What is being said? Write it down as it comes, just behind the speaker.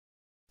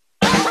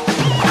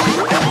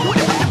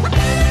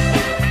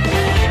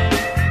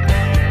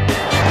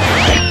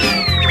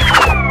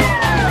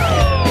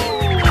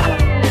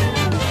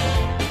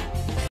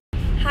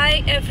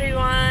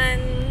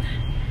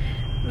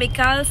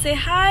Mikal, say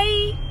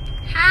hi.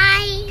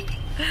 Hi.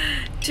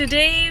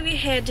 Today we're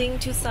heading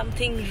to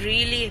something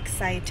really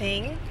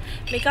exciting.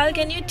 Mikal,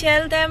 can you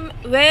tell them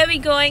where we're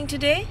going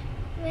today?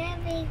 Where are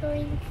we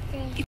going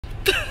today?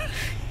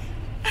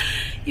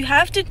 You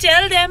have to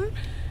tell them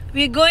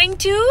we're going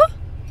to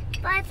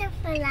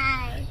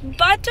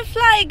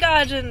Butterfly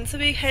Garden. So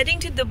we're heading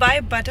to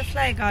Dubai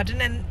Butterfly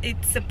Garden, and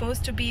it's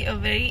supposed to be a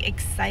very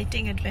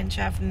exciting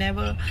adventure. I've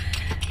never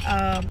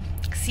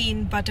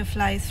seen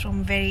butterflies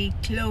from very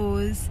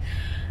close,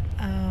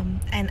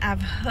 and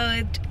I've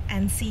heard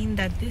and seen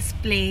that this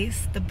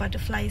place, the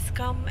butterflies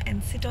come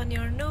and sit on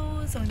your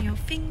nose, on your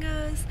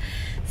fingers.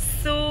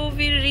 So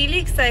we're really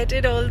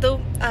excited,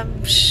 although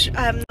I'm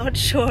not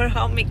sure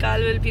how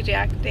Mikal will be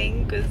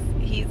reacting because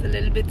he's a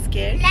little bit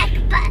scared.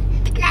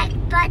 Like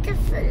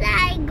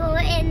butterfly go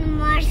in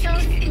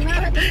Marshall's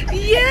mouth.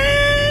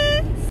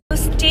 Yes! So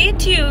stay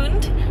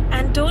tuned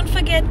and don't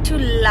forget to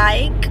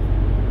like,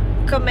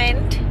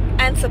 comment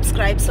and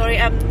subscribe. Sorry,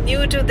 I'm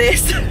new to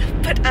this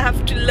but I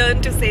have to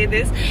learn to say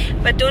this.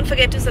 But don't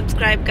forget to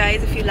subscribe,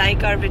 guys, if you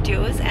like our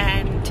videos.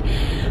 And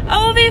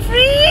oh, we've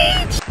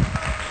reached!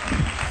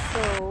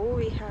 So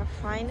we have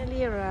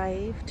finally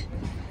arrived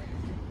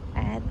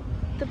at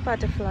the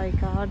Butterfly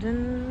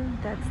Garden.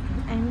 That's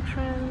the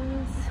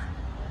entrance.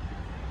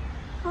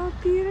 How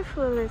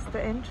beautiful is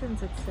the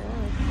entrance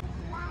itself.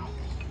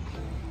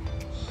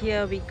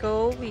 Here we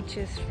go, we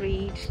just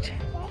reached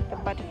the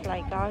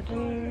Butterfly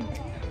Garden.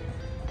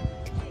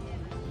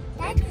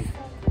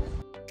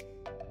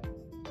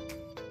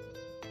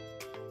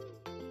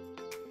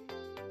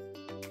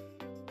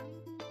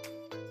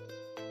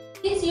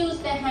 Please use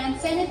the hand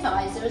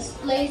sanitizers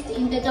placed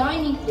in the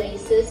dining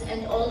places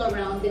and all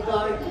around the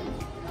garden.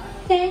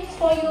 Thanks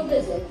for your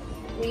visit.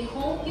 We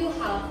hope you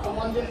have a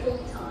wonderful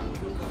time.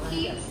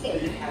 Keep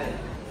safe.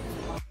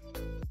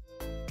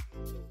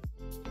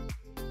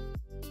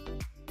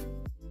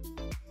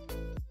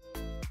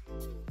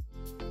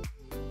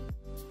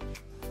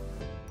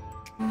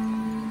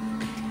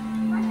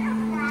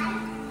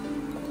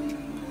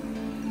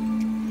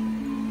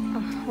 A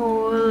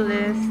whole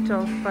list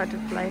of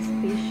butterfly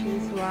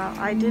species. Wow,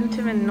 I didn't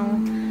even know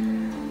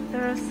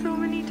there are so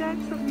many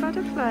types of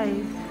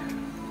butterflies.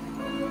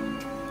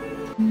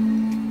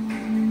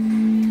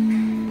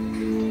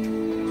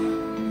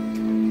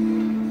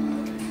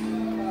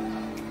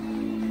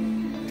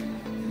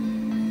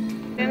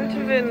 Didn't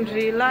even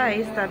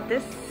realize that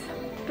this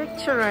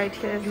picture right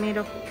here is made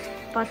of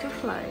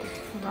butterflies.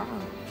 Wow,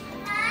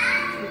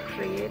 so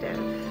creative.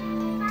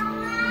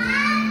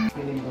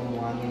 Feeling don't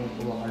want, you need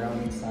to walk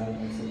around inside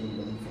and sit in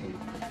them free.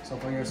 So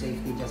for your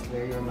safety, just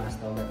wear your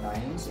mask all the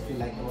times. If you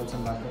like to hold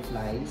some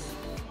butterflies,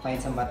 find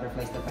some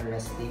butterflies that are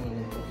resting and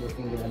then put your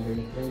finger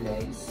underneath their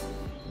legs.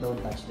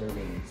 Don't touch their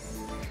wings.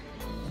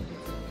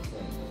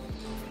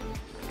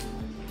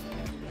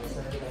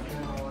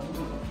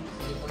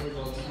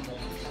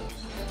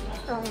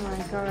 Oh my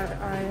god,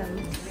 I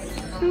am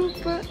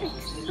super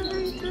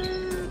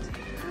excited.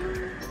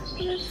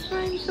 Let's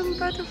find some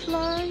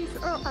butterflies.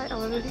 Oh, I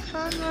already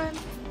found one.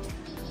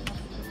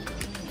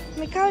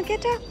 Mikal,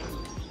 get up.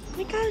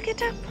 Mikal,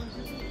 get up.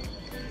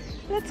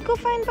 Let's go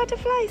find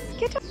butterflies.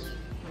 Get up.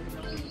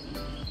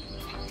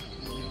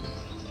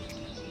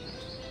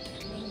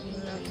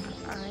 Look,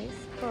 I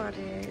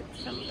spotted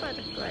some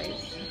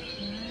butterflies right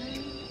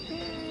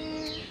there.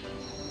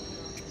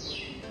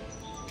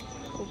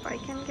 Hope I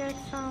can get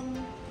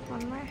some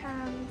on my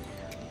hands.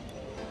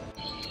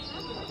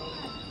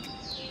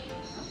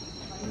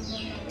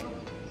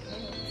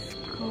 Let's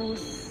go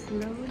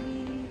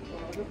slowly.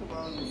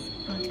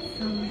 Spot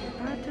some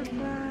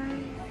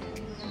butterflies.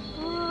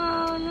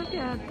 Wow, look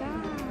at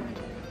that.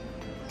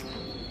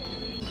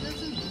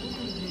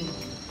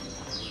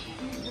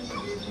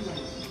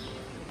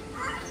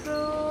 So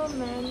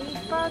many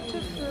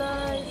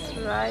butterflies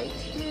right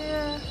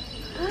here.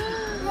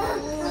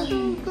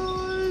 So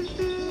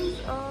gorgeous.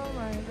 Oh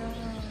my god.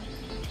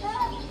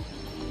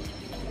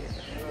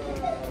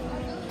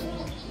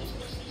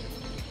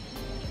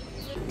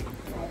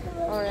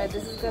 Alright,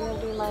 this is gonna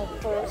be my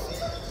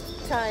first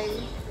time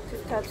to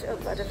touch a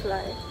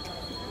butterfly.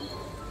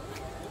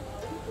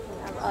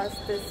 I've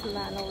asked this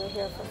man over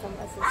here for some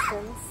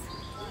assistance.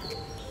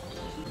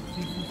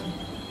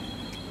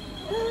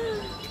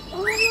 Oh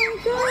my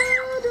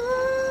god!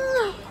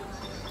 Wow.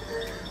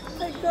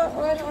 I got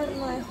one on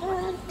my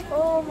hand.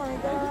 Oh my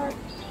god.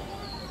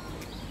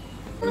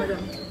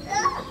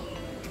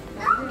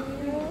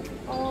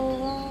 Oh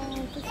wow,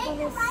 this one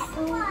is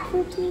so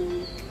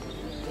pretty.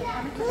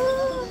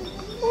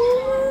 Oh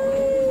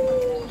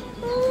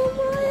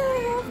my, I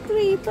have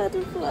 3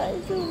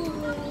 butterflies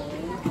over there.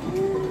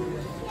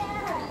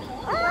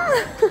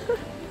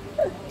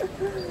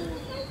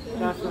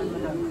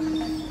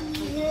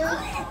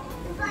 Yes.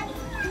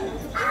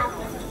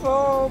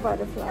 4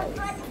 butterflies.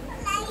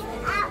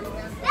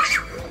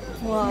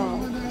 Wow.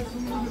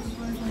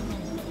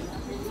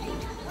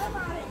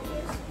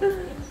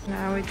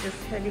 Now we're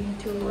just heading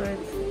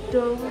towards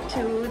Dome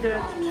 2. There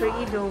are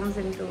 3 domes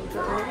in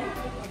total.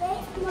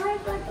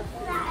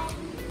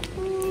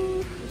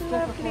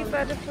 lovely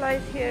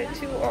butterflies here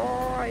too.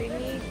 Oh, I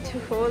need to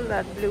hold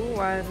that blue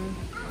one.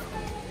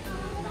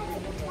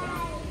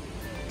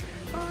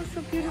 Oh,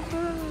 so beautiful.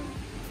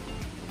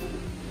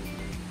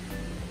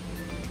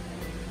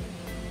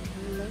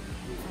 Look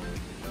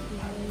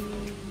at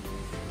these.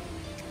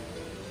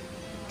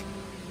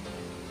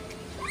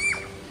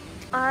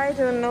 I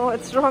don't know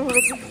what's wrong with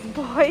this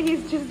boy.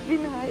 He's just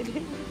been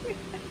hiding.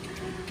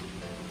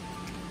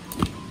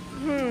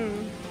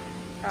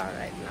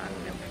 Alright,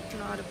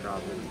 not a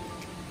problem.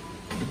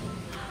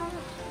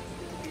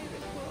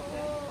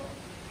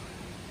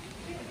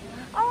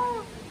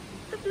 Oh,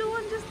 the blue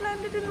one just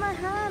landed in my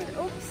hand.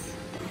 Oops.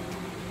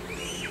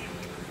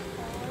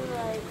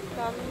 Alright,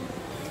 come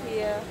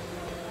here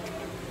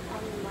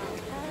on my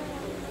hand.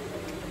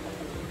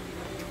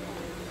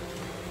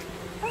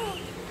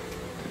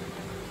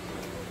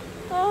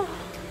 Oh,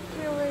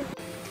 really?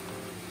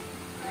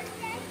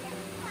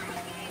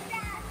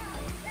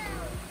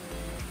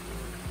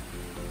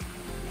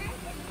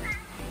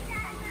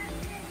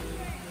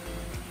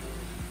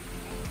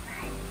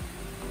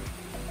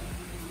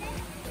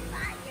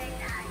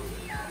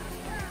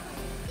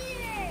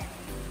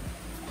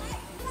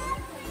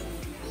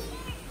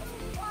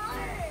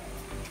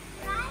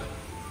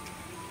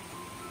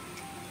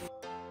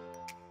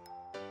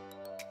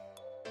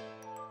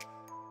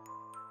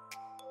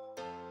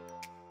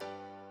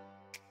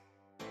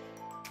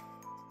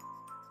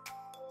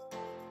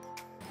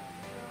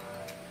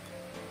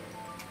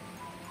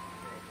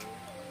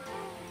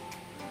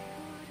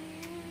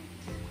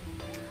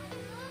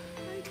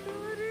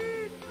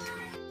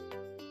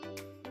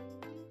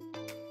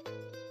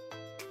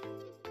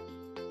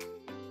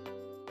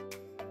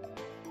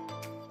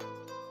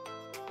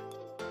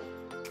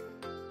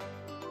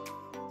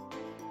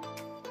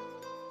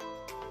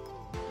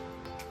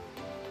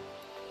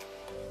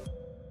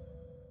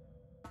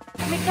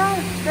 Mikal,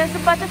 there's a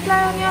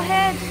butterfly on your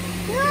head.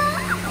 No!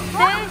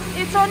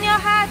 It's on your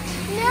hat.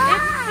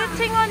 No! It's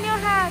sitting on your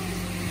hat.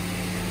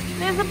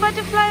 There's a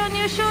butterfly on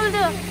your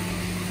shoulder.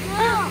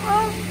 No!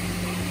 Oh.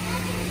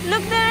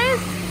 Look, there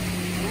is.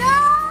 No!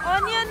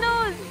 On your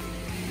nose.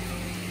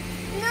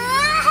 No!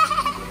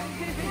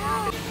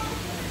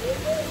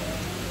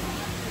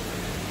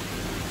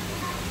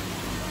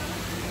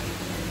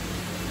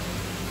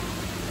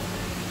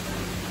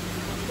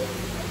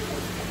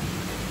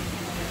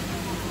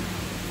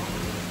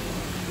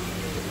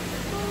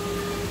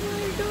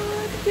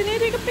 Can you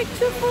take a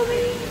picture for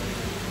me?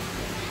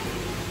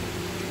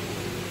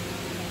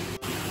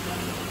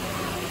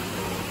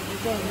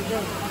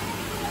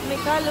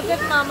 Mikal, look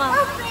at Mama.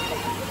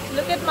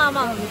 Look at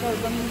Mama.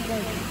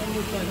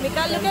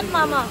 Mikal, look at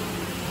Mama.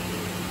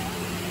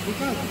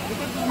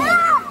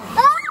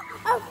 Oh,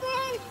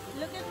 okay.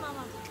 Look at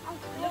Mama.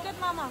 Look at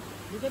Mama.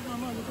 Look at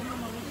Mama, look at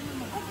Mama, look at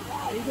Mama.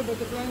 There's a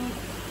butterfly.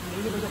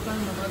 There's a butterfly in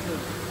Mama's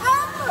head. Oh,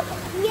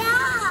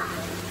 yeah.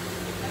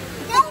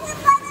 There's a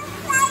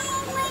butterfly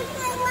with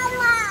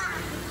Mama.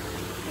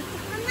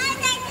 Mama,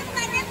 there's a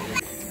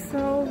butterfly.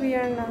 So we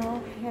are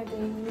now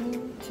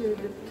heading to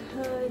the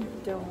third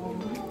dome.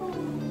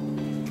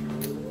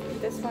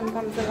 This one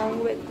comes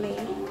along with me.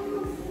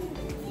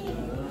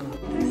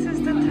 This is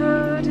the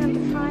third and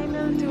the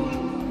final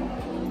dome.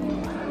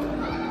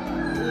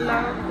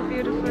 Love the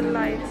beautiful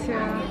lights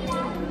here.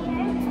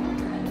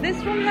 This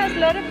room has a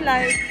lot of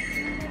lights.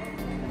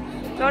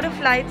 Lot of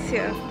lights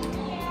here.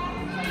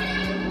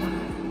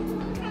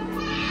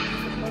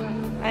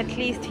 At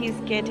least he's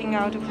getting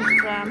out of his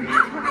pram. I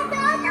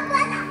saw the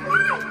butterfly.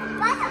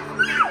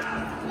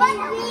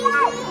 Butterfly.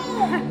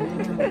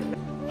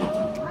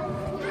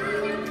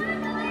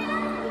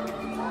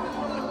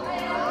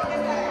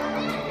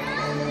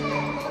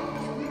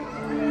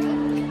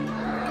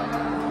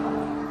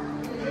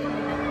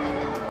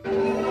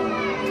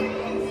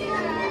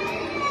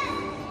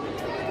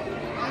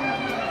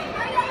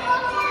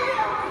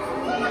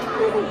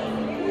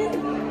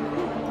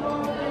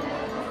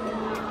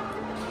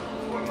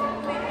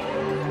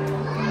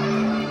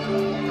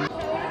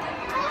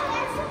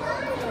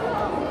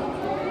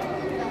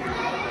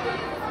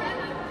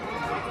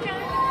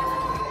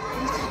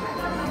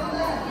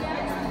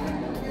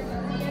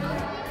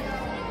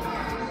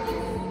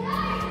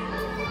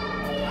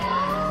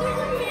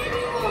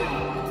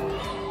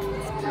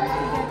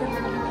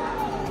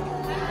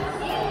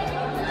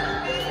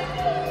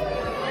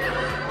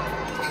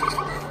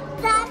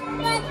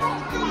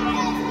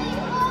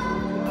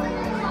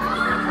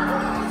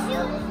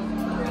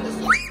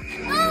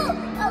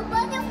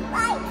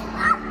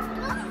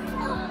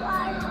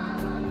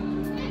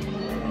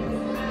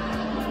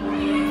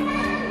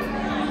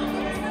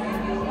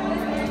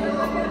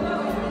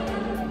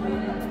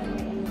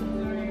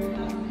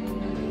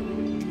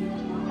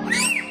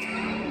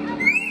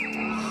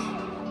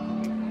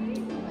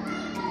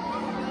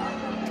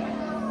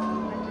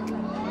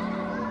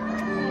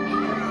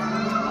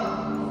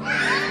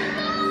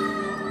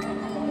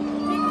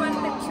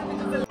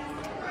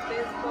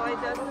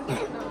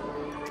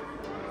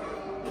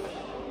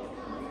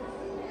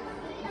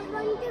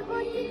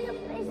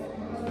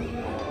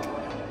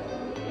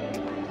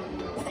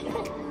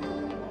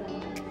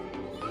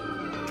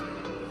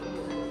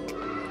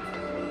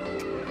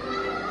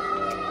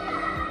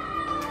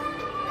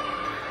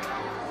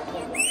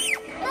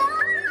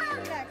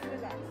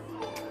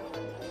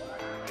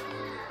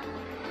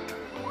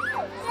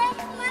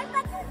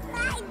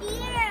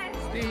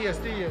 here,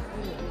 stay here.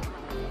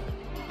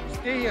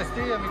 Stay here,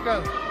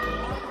 Mikal.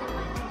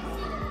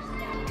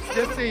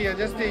 Just stay here,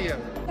 just stay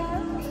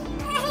here.